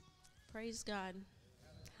Praise God.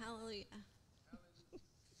 Hallelujah.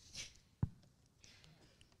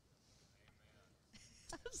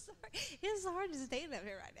 I'm sorry. It's hard to stand up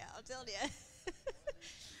here right now, I'm telling you.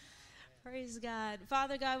 Praise God.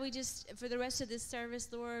 Father God, we just, for the rest of this service,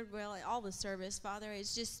 Lord, well, all the service, Father,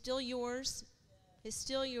 it's just still yours. It's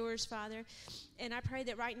still yours, Father. And I pray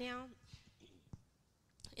that right now,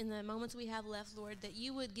 in the moments we have left, Lord, that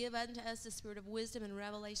you would give unto us the spirit of wisdom and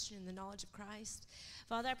revelation in the knowledge of Christ.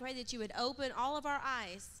 Father, I pray that you would open all of our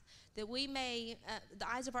eyes, that we may, the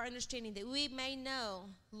eyes of our understanding, that we may know,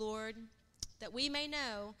 Lord, that we may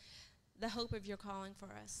know the hope of your calling for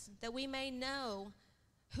us, that we may know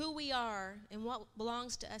who we are and what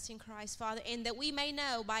belongs to us in Christ, Father, and that we may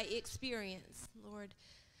know by experience, Lord,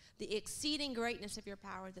 the exceeding greatness of your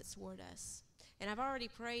power that's toward us. And I've already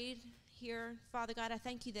prayed here. Father God, I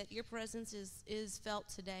thank you that your presence is felt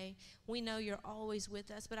today. We know you're always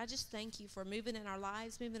with us, but I just thank you for moving in our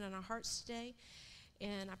lives, moving in our hearts today,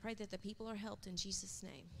 and I pray that the people are helped in Jesus'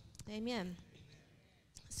 name. Amen.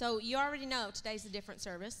 So you already know today's a different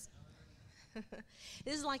service.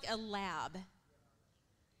 This is like a lab.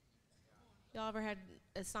 Y'all ever had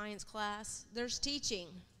a science class? There's teaching,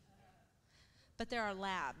 but there are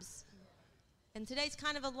labs. And today's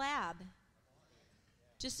kind of a lab.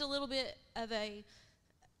 Just a little bit of a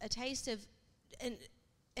taste of an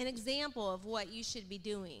example of what you should be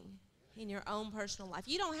doing in your own personal life.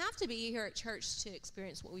 You don't have to be here at church to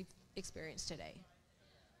experience what we've experienced today.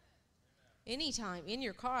 Anytime, in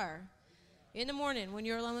your car, in the morning when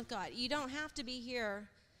you're alone with God. You don't have to be here,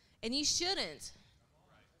 and you shouldn't.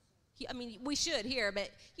 I mean, we should here,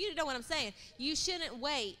 but you know what I'm saying. You shouldn't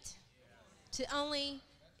wait to only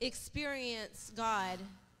experience God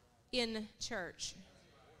in church.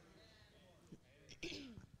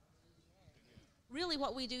 Really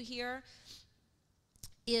what we do here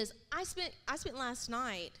is I spent last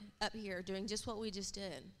night up here doing just what we just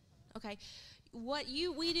did. Okay? What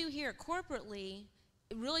we do here corporately,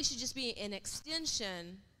 it really should just be an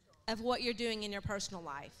extension of what you're doing in your personal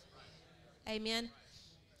life. Amen?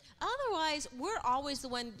 Otherwise, we're always the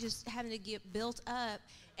one just having to get built up,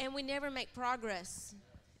 and we never make progress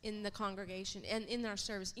in the congregation and in our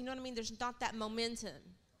service. You know what I mean? There's not that momentum.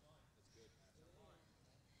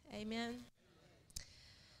 Amen?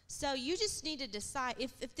 So you just need to decide,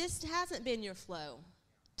 if this hasn't been your flow,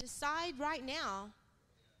 decide right now,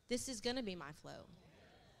 this is going to be my flow.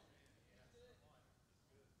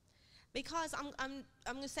 Because I'm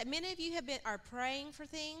going to say, many of you are praying for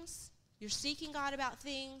things. You're seeking God about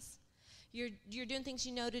things. You're doing things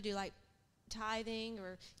you know to do, like tithing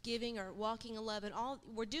or giving or walking in love. And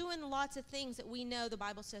we're doing lots of things that we know the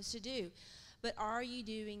Bible says to do. But are you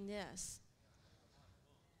doing this?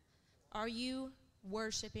 Are you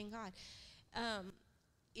worshiping God?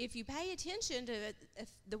 If you pay attention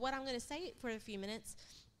to what I'm going to say for a few minutes,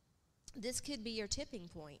 this could be your tipping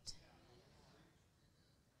point.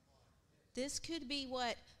 This could be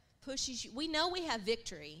what pushes you. We know we have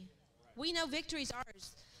victory. We know victory's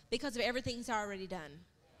ours because of everything he's already done.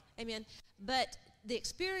 Amen. But the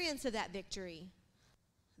experience of that victory,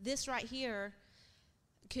 this right here,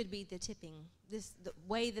 could be the tipping, the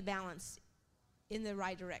way the balance in the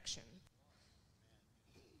right direction.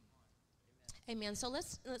 Amen. So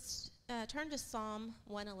let's turn to Psalm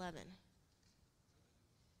 111.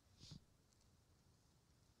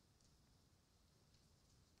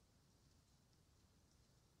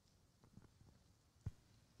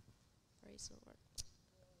 Praise the Lord.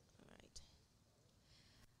 All right.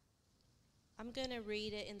 I'm going to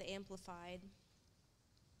read it in the Amplified.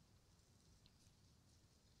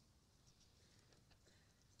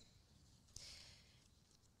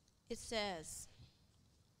 It says,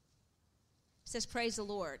 praise the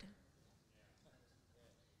Lord.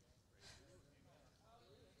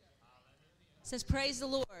 It says, praise the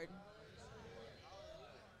Lord. It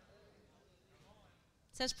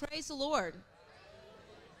says, praise the Lord.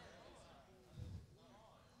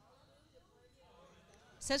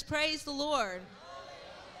 It says, praise the Lord.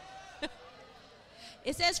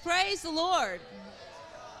 It says, praise the Lord.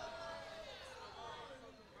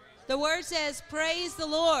 The word says, praise the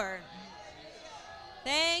Lord.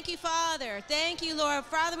 Thank you, Father. Thank you, Lord.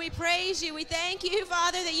 Father, we praise you. We thank you,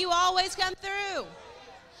 Father, that you always come through.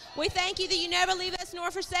 We thank you that you never leave us nor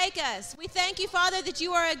forsake us. We thank you, Father, that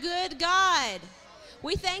you are a good God.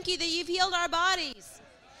 We thank you that you've healed our bodies.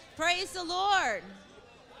 Praise the Lord.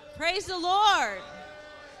 Praise the Lord.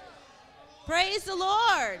 Praise the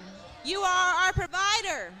Lord. You are our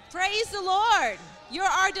provider. Praise the Lord. You're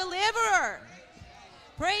our deliverer.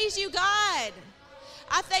 Praise you, God.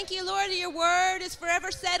 I thank you, Lord, that your word is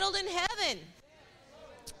forever settled in heaven.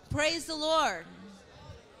 Praise the Lord.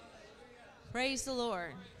 Praise the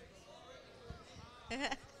Lord.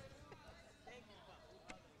 It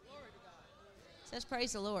says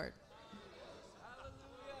praise the Lord.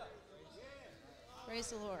 Praise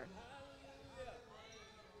the Lord.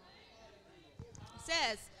 It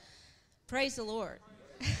says praise the Lord.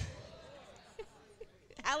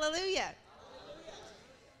 Hallelujah.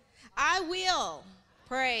 I will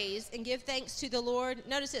praise and give thanks to the Lord.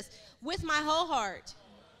 Notice this. With my whole heart.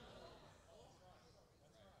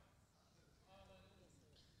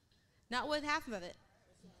 Not with half of it.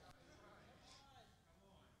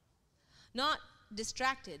 Not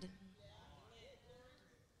distracted.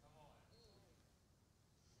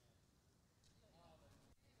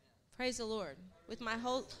 Praise the Lord. With my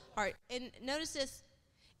whole heart. And notice this.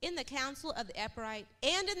 In the council of the upright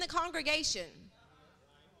and in the congregation.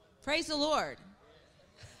 Praise the Lord.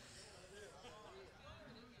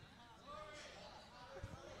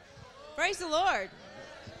 Praise the Lord.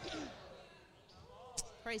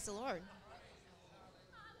 Praise the Lord.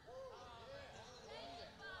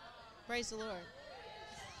 Praise the Lord.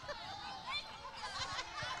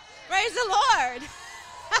 Praise the Lord.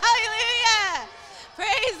 Hallelujah.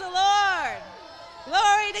 Praise the Lord.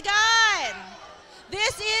 Glory to God.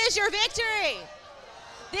 This is your victory.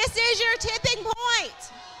 This is your tipping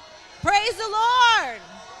point. Praise the Lord.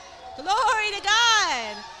 Glory to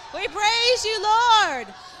God. We praise you, Lord.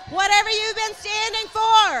 Whatever you've been standing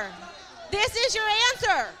for, this is your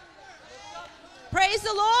answer. Praise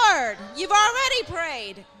the Lord. You've already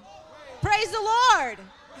prayed. Praise the Lord.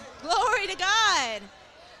 Glory to God.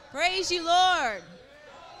 Praise you, Lord.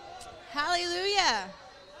 Hallelujah.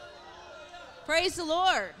 Praise the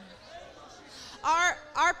Lord.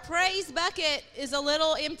 Our praise bucket is a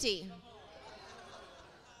little empty.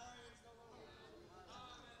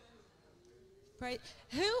 Praise.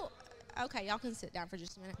 Okay, y'all can sit down for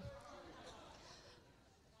just a minute.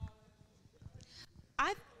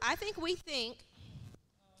 I think we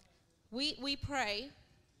pray,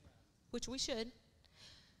 which we should,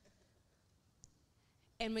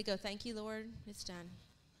 and we go, thank you, Lord, it's done.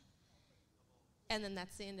 And then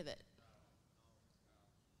that's the end of it.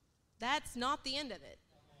 That's not the end of it.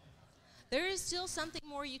 There is still something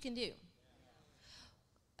more you can do.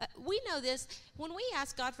 We know this. When we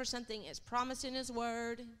ask God for something as promised in his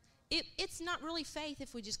word, it's not really faith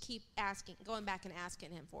if we just keep going back and asking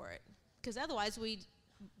him for it. Because otherwise we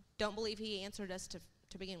don't believe he answered us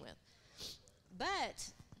to begin with.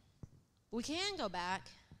 But we can go back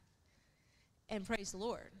and praise the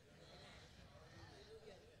Lord.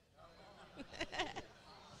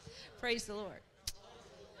 Praise the Lord.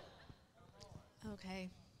 Okay.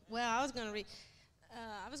 Well, I was going to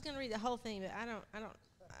read the whole thing, but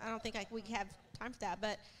I don't think we have time for that.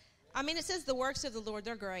 But I mean, it says the works of the Lord,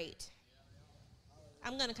 they're great.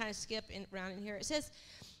 I'm going to kind of skip around in here. It says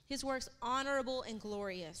his works honorable and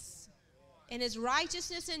glorious, and his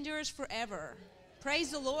righteousness endures forever.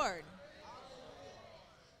 Praise the Lord.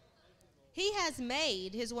 He has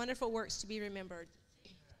made his wonderful works to be remembered.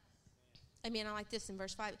 I mean, I like this in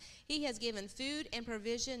verse 5. He has given food and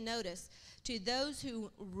provision, notice, to those who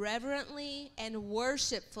reverently and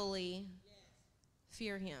worshipfully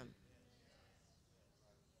fear him,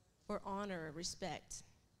 or honor, respect.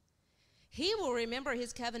 He will remember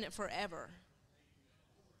his covenant forever.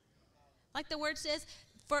 Like the word says,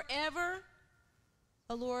 forever,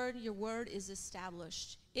 O Lord, your word is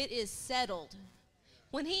established. It is settled.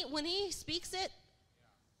 When he speaks it,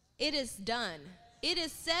 it is done. It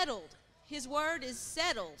is settled. His word is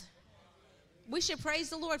settled. We should praise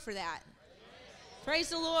the Lord for that. Praise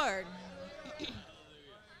the Lord.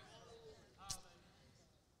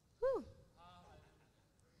 Whew.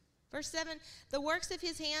 Verse 7, the works of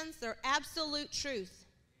his hands, they're absolute truth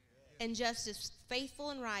and justice,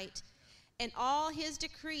 faithful and right, and all his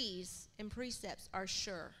decrees and precepts are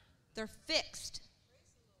sure. They're fixed,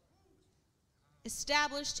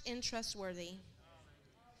 established, and trustworthy.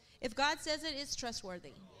 If God says it, it's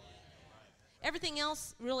trustworthy. Everything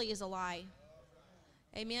else really is a lie.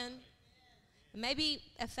 Amen? It may be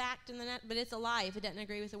a fact, but it's a lie if it doesn't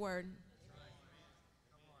agree with the word.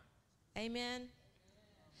 Amen?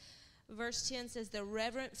 Verse 10 says, the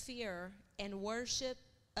reverent fear and worship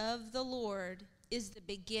of the Lord is the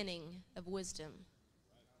beginning of wisdom.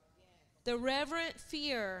 The reverent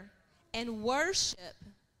fear and worship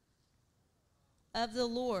of the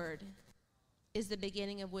Lord is the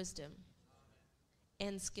beginning of wisdom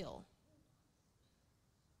and skill.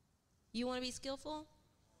 You want to be skillful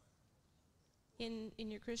in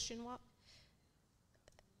your Christian walk?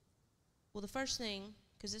 Well, the first thing,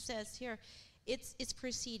 because it says here, it's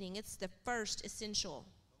preceding. It's the first essential.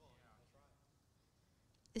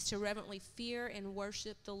 Is to reverently fear and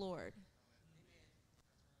worship the Lord.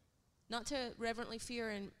 not to reverently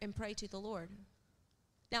fear and pray to the Lord.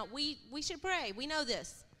 Now, we should pray. We know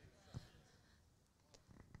this.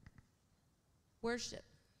 Worship.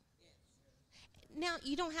 Now,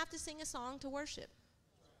 you don't have to sing a song to worship.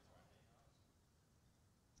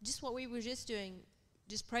 Just what we were just doing.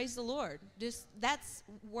 Just praise the Lord. That's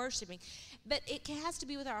worshiping. But it has to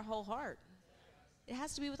be with our whole heart. It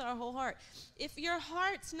has to be with our whole heart. If your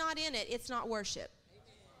heart's not in it, it's not worship.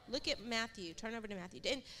 Look at Matthew. Turn over to Matthew.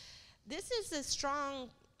 And this is a strong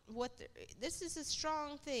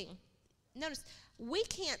thing. Notice, we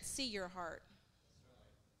can't see your heart.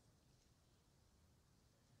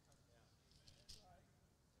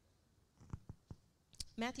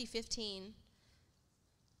 Matthew 15,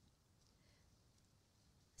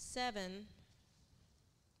 7.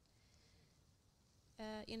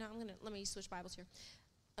 Let me switch Bibles here.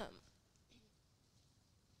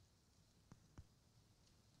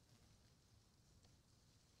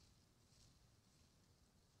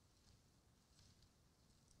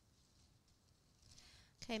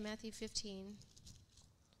 Okay, Matthew 15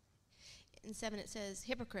 and 7, it says,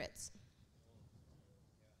 hypocrites.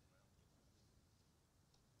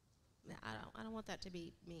 I don't want that to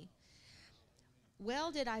be me.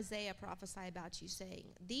 Well did Isaiah prophesy about you, saying,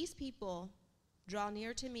 these people draw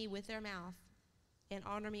near to me with their mouth and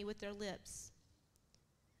honor me with their lips,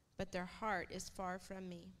 but their heart is far from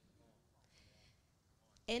me.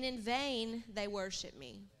 And in vain they worship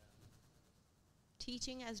me,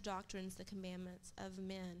 teaching as doctrines the commandments of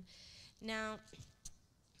men. Now,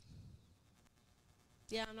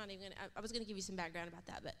 I'm not even going to, I was going to give you some background about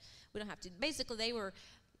that, but we don't have to. Basically,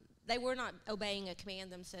 they were not obeying a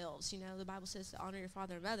command themselves. You know, the Bible says to honor your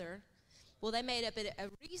father and mother. Well, they made up a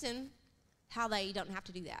reason how they don't have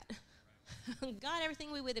to do that. God,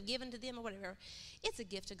 everything we would have given to them or whatever, it's a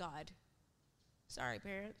gift to God. Sorry,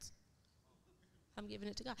 parents. I'm giving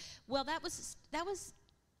it to God. Well, that was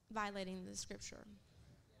violating the scripture.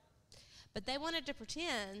 But they wanted to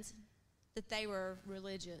pretend that they were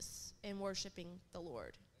religious and worshiping the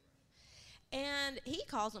Lord. And he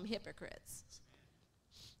calls them hypocrites.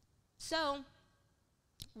 So,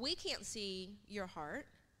 we can't see your heart.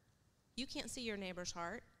 You can't see your neighbor's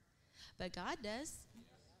heart. But God does.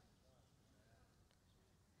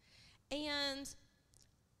 And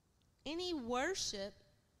any worship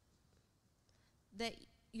that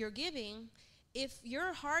you're giving, if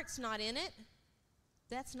your heart's not in it,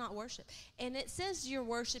 that's not worship. And it says you're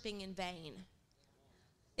worshiping in vain.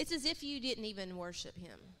 It's as if you didn't even worship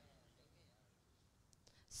him.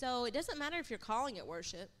 So it doesn't matter if you're calling it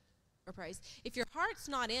worship or praise. If your heart's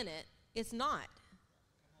not in it, it's not.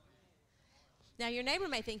 Now, your neighbor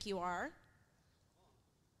may think you are,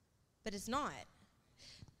 but it's not.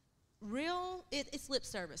 It's lip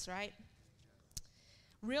service, right?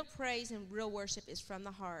 Real praise and real worship is from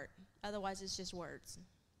the heart. Otherwise, it's just words.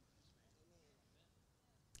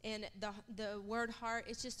 And the word heart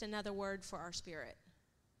is just another word for our spirit.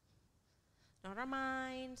 Not our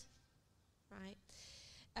mind, right?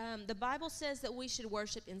 The Bible says that we should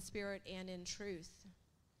worship in spirit and in truth.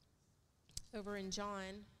 Over in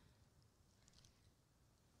John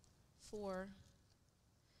 4.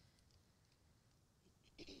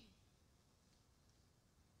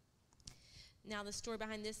 Now, the story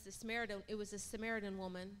behind this, it was a Samaritan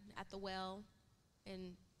woman at the well,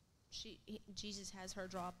 and Jesus has her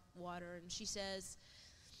draw water, and she says,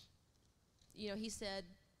 he said,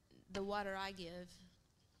 the water I give,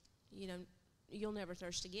 you'll never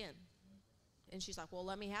thirst again. And she's like, well,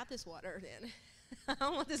 let me have this water then. I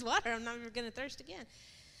don't want this water. I'm never going to thirst again.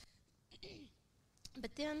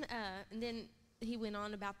 But then, and then he went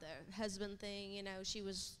on about the husband thing. She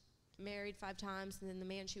was married 5 times, and then the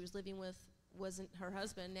man she was living with wasn't her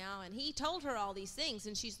husband now. And he told her all these things,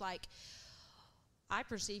 and she's like, I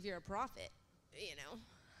perceive you're a prophet.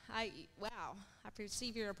 I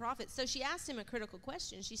perceive you're a prophet. So she asked him a critical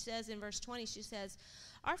question. She says in verse 20, she says,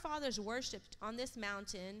 our fathers worshipped on this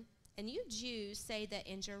mountain, and you Jews say that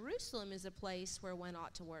in Jerusalem is a place where one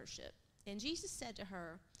ought to worship. And Jesus said to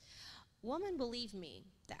her, woman, believe me,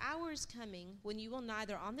 the hour is coming when you will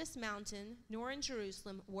neither on this mountain nor in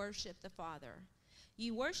Jerusalem worship the Father.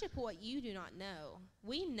 You worship what you do not know.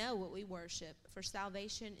 We know what we worship, for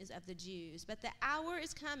salvation is of the Jews. But the hour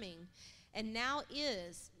is coming, and now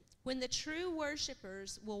is, when the true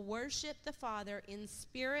worshipers will worship the Father in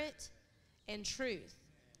spirit and truth.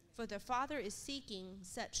 For the Father is seeking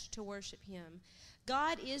such to worship him.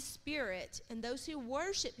 God is spirit, and those who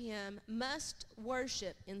worship him must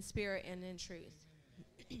worship in spirit and in truth.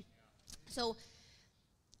 So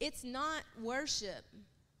it's not worship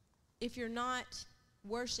if you're not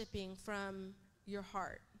worshiping from your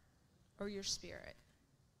heart or your spirit.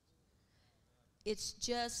 It's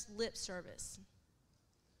just lip service.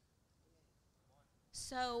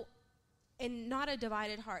 So, and not a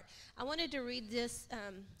divided heart. I wanted to read this,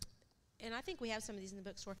 and I think we have some of these in the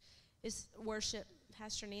bookstore. Is worship,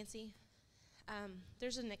 Pastor Nancy.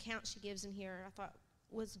 There's an account she gives in here I thought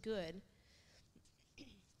was good.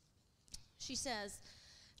 She says,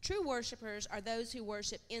 true worshipers are those who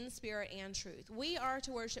worship in spirit and truth. We are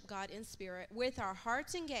to worship God in spirit with our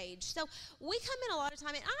hearts engaged. So we come in a lot of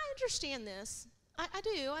time, and I understand this. I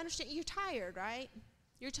do. I understand. You're tired, right?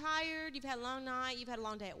 You're tired. You've had a long night. You've had a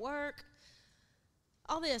long day at work.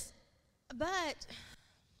 All this. But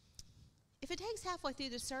if it takes halfway through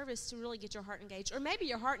the service to really get your heart engaged, or maybe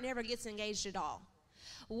your heart never gets engaged at all,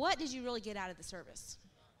 what did you really get out of the service?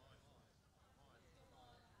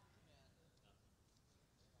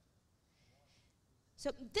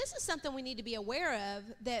 So this is something we need to be aware of,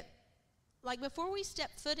 that like before we step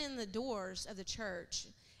foot in the doors of the church,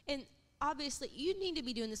 and obviously you need to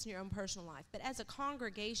be doing this in your own personal life, but as a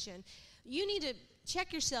congregation, you need to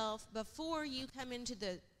check yourself before you come into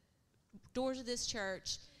the doors of this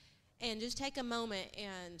church and just take a moment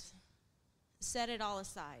and set it all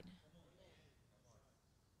aside.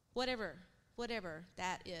 Whatever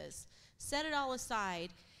that is. Set it all aside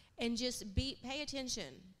and just pay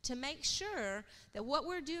attention to make sure that what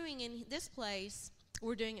we're doing in this place,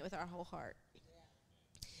 we're doing it with our whole heart.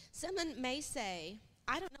 Someone may say,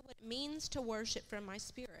 I don't know what it means to worship from my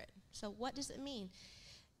spirit. So what does it mean?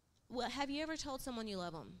 Well, have you ever told someone you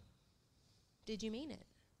love them? Did you mean it?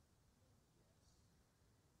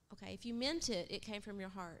 Okay, if you meant it, it came from your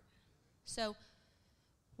heart. So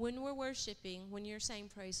when we're worshiping, when you're saying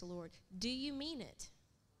praise the Lord, do you mean it?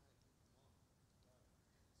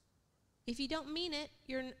 If you don't mean it,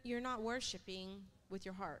 you're not worshiping with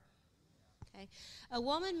your heart. Okay? A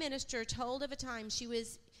woman minister told of a time she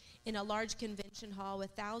was in a large convention hall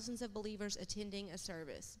with thousands of believers attending a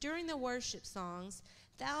service. During the worship songs,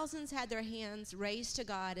 thousands had their hands raised to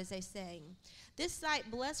God as they sang. This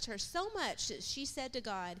sight blessed her so much that she said to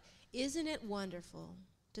God, "Isn't it wonderful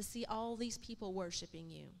to see all these people worshiping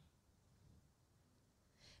you?"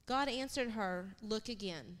 God answered her, "Look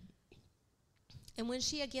again." And when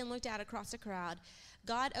she again looked out across the crowd,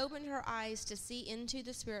 God opened her eyes to see into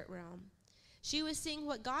the spirit realm. She was seeing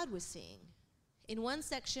what God was seeing. In one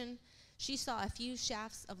section, she saw a few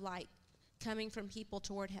shafts of light coming from people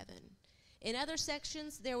toward heaven. In other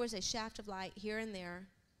sections, there was a shaft of light here and there,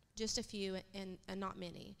 just a few and not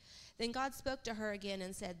many. Then God spoke to her again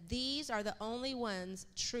and said, "These are the only ones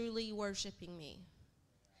truly worshiping me.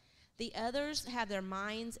 The others have their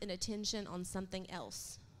minds and attention on something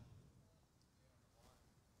else."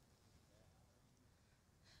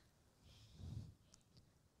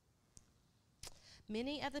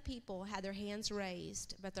 Many of the people had their hands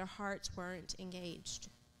raised, but their hearts weren't engaged.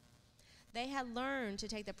 They had learned to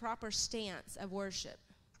take the proper stance of worship,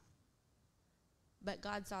 but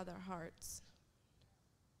God saw their hearts.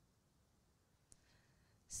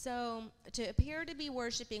 So, to appear to be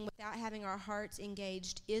worshiping without having our hearts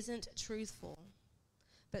engaged isn't truthful.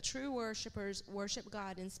 But true worshipers worship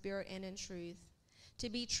God in spirit and in truth. To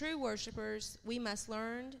be true worshipers, we must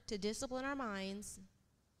learn to discipline our minds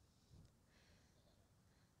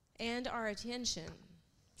and our attention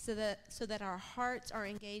so that our hearts are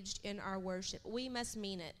engaged in our worship. We must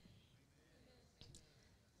mean it.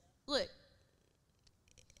 Look,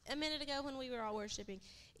 a minute ago when we were all worshiping,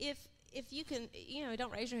 if you can,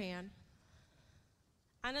 don't raise your hand.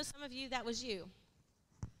 I know some of you, that was you.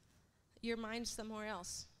 Your mind's somewhere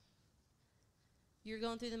else. You're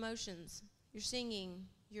going through the motions. You're singing.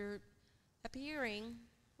 You're appearing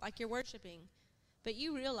like you're worshiping. But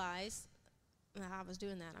you realize, I was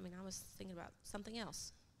doing that. I was thinking about something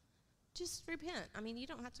else. Just repent. You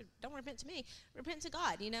don't repent to me. Repent to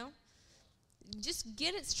God, Just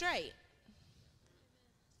get it straight.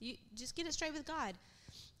 You just get it straight with God.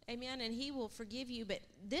 Amen. And He will forgive you. But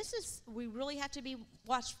we really have to be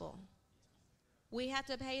watchful. We have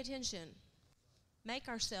to pay attention. Make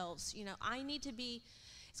ourselves, I need to be,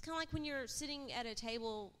 it's kind of like when you're sitting at a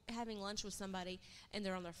table having lunch with somebody and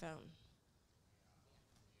they're on their phone.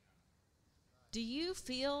 Do you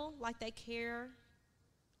feel like they care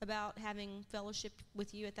about having fellowship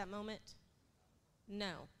with you at that moment?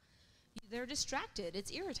 No. They're distracted.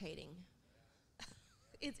 It's irritating.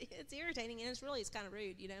 It's irritating, and it's kind of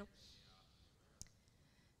rude,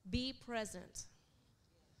 Be present.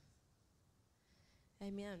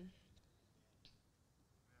 Amen.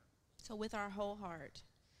 So with our whole heart,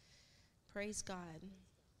 praise God.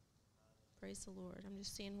 Praise the Lord. I'm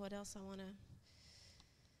just seeing what else I want to.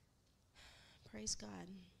 Praise God.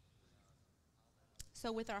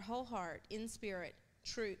 So with our whole heart, in spirit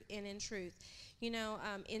truth and in truth. You know,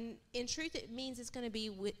 in truth, it means it's going to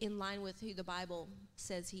be in line with who the Bible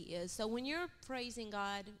says he is. So when you're praising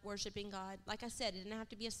God, worshiping God, like I said, it doesn't have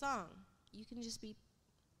to be a song. You can just be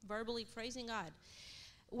verbally praising God.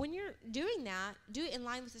 When you're doing that, do it in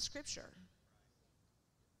line with the Scripture,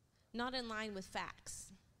 not in line with facts.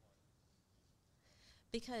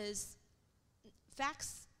 Because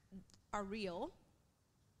facts are real.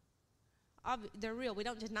 They're real. We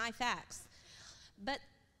don't deny facts. But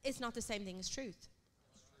it's not the same thing as truth.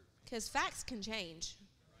 Because facts can change.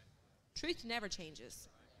 Truth never changes.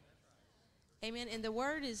 Amen. And the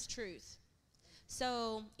word is truth.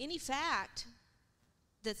 So any fact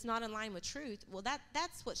that's not in line with truth, well,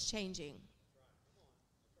 that's what's changing.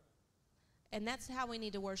 And that's how we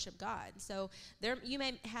need to worship God. So you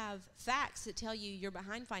may have facts that tell you you're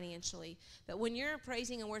behind financially, but when you're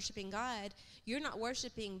praising and worshiping God, you're not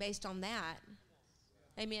worshiping based on that.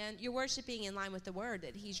 Amen. You're worshiping in line with the word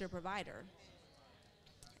that he's your provider.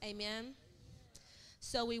 Amen.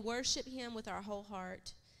 So we worship him with our whole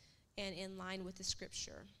heart and in line with the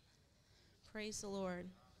Scripture. Praise the Lord.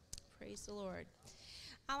 Praise the Lord.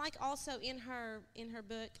 I like also in her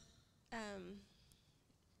book, I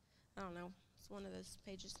don't know, it's one of those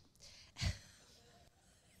pages.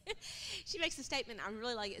 She makes a statement, I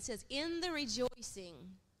really like it. It says, in the rejoicing,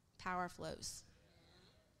 power flows.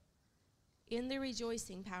 In the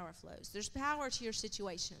rejoicing, power flows. There's power to your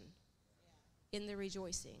situation in the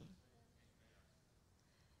rejoicing.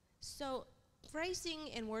 So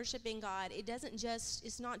praising and worshiping God, it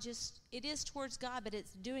is towards God, but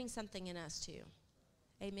it's doing something in us too.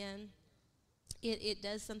 Amen. It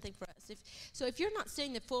does something for us. If you're not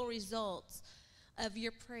seeing the full results of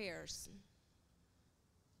your prayers,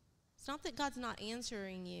 it's not that God's not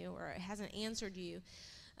answering you or hasn't answered you,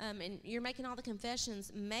 and you're making all the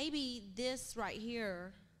confessions. Maybe this right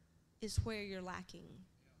here is where you're lacking.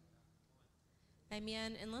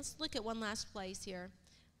 Amen. And let's look at one last place here.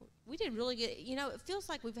 We did really good. You know, it feels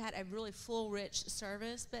like we've had a really full, rich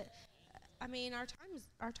service, but I mean, our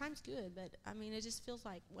time's good, but I mean, it just feels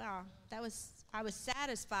like, wow, I was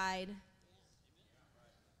satisfied,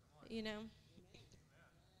 you know.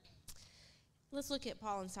 Let's look at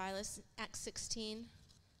Paul and Silas, Acts 16.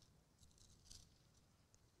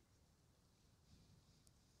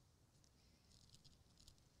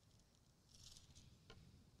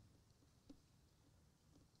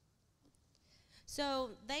 So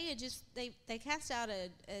they cast out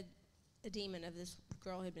a demon of this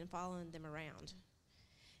girl who had been following them around.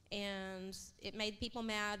 And it made people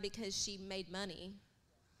mad because she made money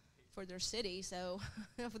for their city. So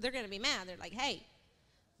they're going to be mad. They're like, hey,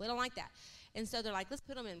 we don't like that. And so they're like, let's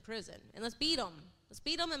put them in prison. And let's beat them. Let's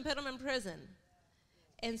beat them and put them in prison.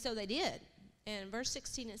 And so they did. And verse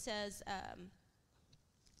 16 it says,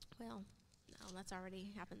 that's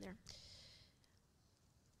already happened there.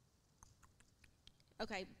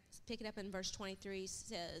 Okay, pick it up in verse 23,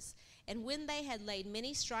 says, and when they had laid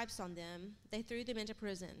many stripes on them, they threw them into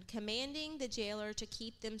prison, commanding the jailer to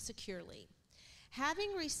keep them securely.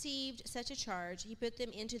 Having received such a charge, he put them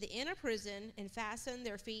into the inner prison and fastened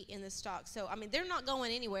their feet in the stocks. So, I mean, they're not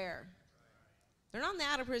going anywhere. They're not in the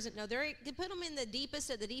outer prison. No, they put them in the deepest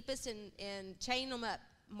of the deepest and chain them up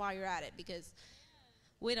while you're at it, because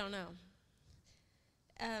we don't know.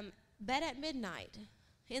 But at midnight,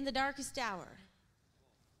 in the darkest hour,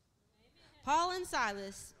 Paul and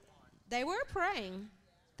Silas, they were praying.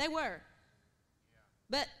 They were.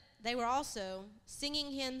 But they were also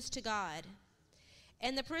singing hymns to God.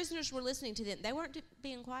 And the prisoners were listening to them. They weren't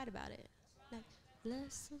being quiet about it. Like,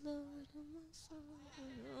 bless the Lord, oh my soul.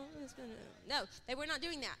 No, they were not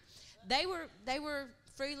doing that. They were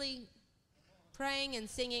freely praying and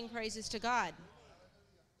singing praises to God.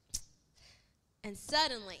 And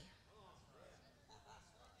suddenly,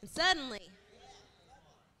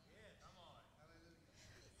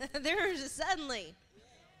 there was a suddenly.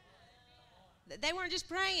 They weren't just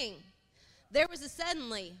praying. There was a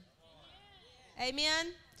suddenly. Amen.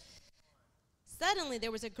 Suddenly there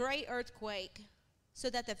was a great earthquake, so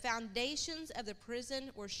that the foundations of the prison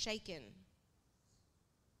were shaken.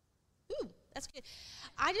 Ooh, that's good.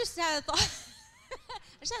 I just had a thought.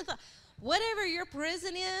 Whatever your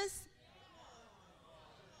prison is,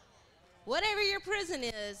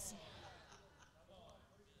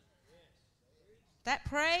 that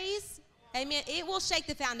praise, amen, it will shake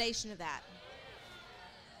the foundation of that.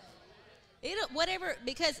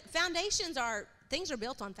 Because things are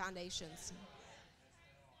built on foundations.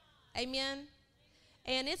 Amen.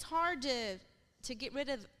 And it's hard to get rid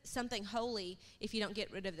of something holy if you don't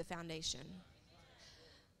get rid of the foundation.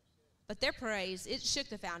 But their praise, it shook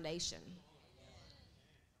the foundation.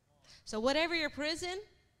 So whatever your prison,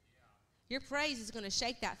 your praise is going to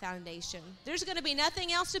shake that foundation. There's going to be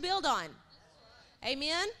nothing else to build on.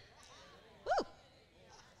 Amen?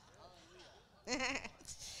 Woo!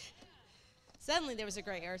 Suddenly there was a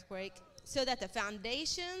great earthquake, so that the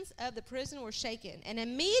foundations of the prison were shaken. And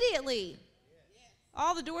immediately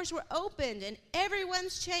all the doors were opened and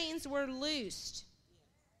everyone's chains were loosed.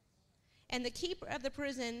 And the keeper of the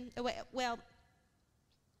prison, well,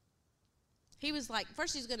 he was like,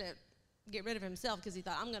 first he's going to get rid of himself because he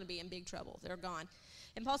thought, I'm going to be in big trouble. They're gone.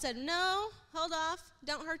 And Paul said, no, hold off.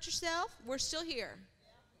 Don't hurt yourself. We're still here.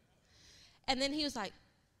 And then he was like,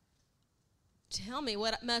 tell me,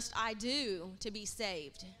 what must I do to be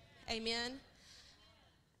saved? Amen.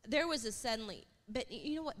 There was a suddenly, but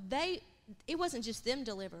you know what? It wasn't just them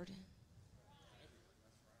delivered.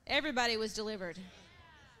 Everybody was delivered.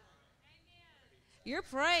 Your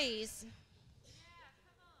praise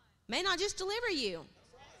may not just deliver you.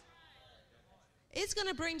 It's going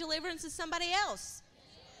to bring deliverance to somebody else.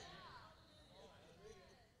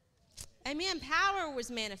 Amen. Power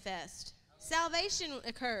was manifest. Salvation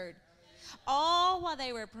occurred. All while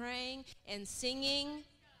they were praying and singing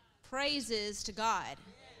praises to God.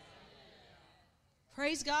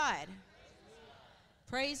 Praise God.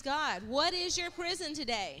 Praise God. What is your prison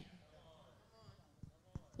today?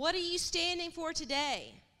 What are you standing for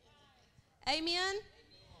today? Amen.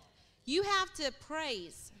 You have to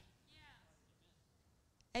praise.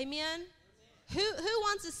 Amen. Who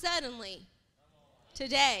wants a suddenly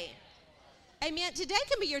today? Amen. Today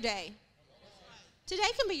can be your day. Today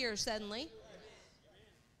can be your suddenly.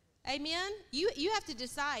 Amen. You have to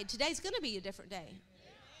decide today's going to be a different day.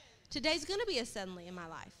 Today's going to be a suddenly in my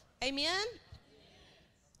life. Amen.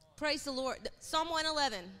 Praise the Lord. Psalm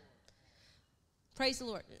 111. Praise the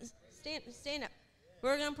Lord. Stand up.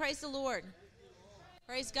 We're going to praise the Lord.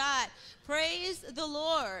 Praise God. Praise the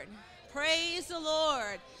Lord. Praise the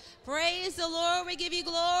Lord. Praise the Lord. We give you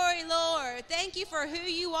glory, Lord. Thank you for who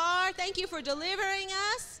you are. Thank you for delivering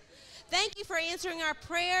us. Thank you for answering our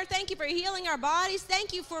prayer. Thank you for healing our bodies.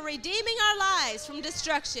 Thank you for redeeming our lives from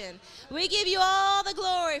destruction. We give you all the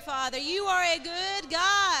glory, Father. You are a good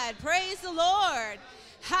God. Praise the Lord.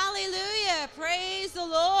 Hallelujah. Praise the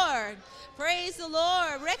Lord. Praise the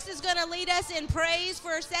Lord. Rex is going to lead us in praise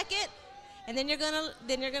for a second, and then you're going to close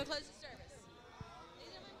the service.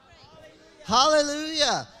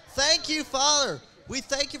 Hallelujah. Thank you, Father. We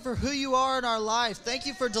thank you for who you are in our life. Thank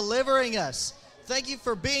you for delivering us. Thank you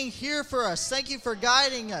for being here for us. Thank you for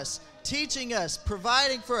guiding us, teaching us,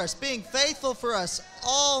 providing for us, being faithful for us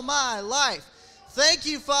all my life. Thank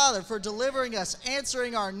you, Father, for delivering us,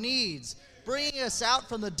 answering our needs, bringing us out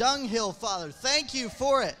from the dunghill, Father. Thank you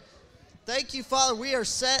for it. Thank you, Father. We are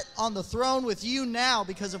set on the throne with you now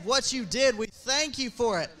because of what you did. We thank you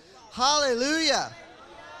for it. Hallelujah.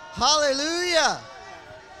 Hallelujah.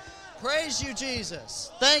 Praise you,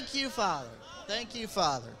 Jesus. Thank you, Father. Thank you,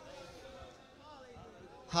 Father.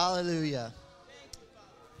 Hallelujah.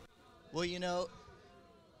 Well, you know,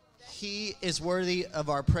 he is worthy of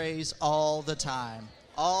our praise all the time.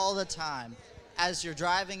 All the time. As you're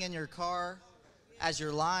driving in your car, as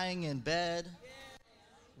you're lying in bed,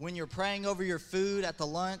 when you're praying over your food at the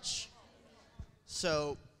lunch.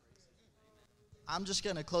 So I'm just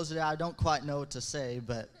going to close it out. I don't quite know what to say,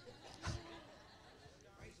 but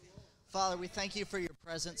Father, we thank you for your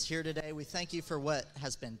presence here today. We thank you for what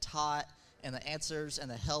has been taught and the answers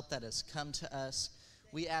and the help that has come to us.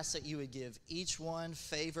 We ask that you would give each one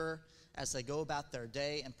favor as they go about their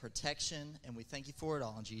day and protection, and we thank you for it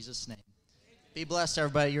all in Jesus' name. Be blessed,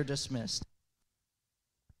 everybody. You're dismissed.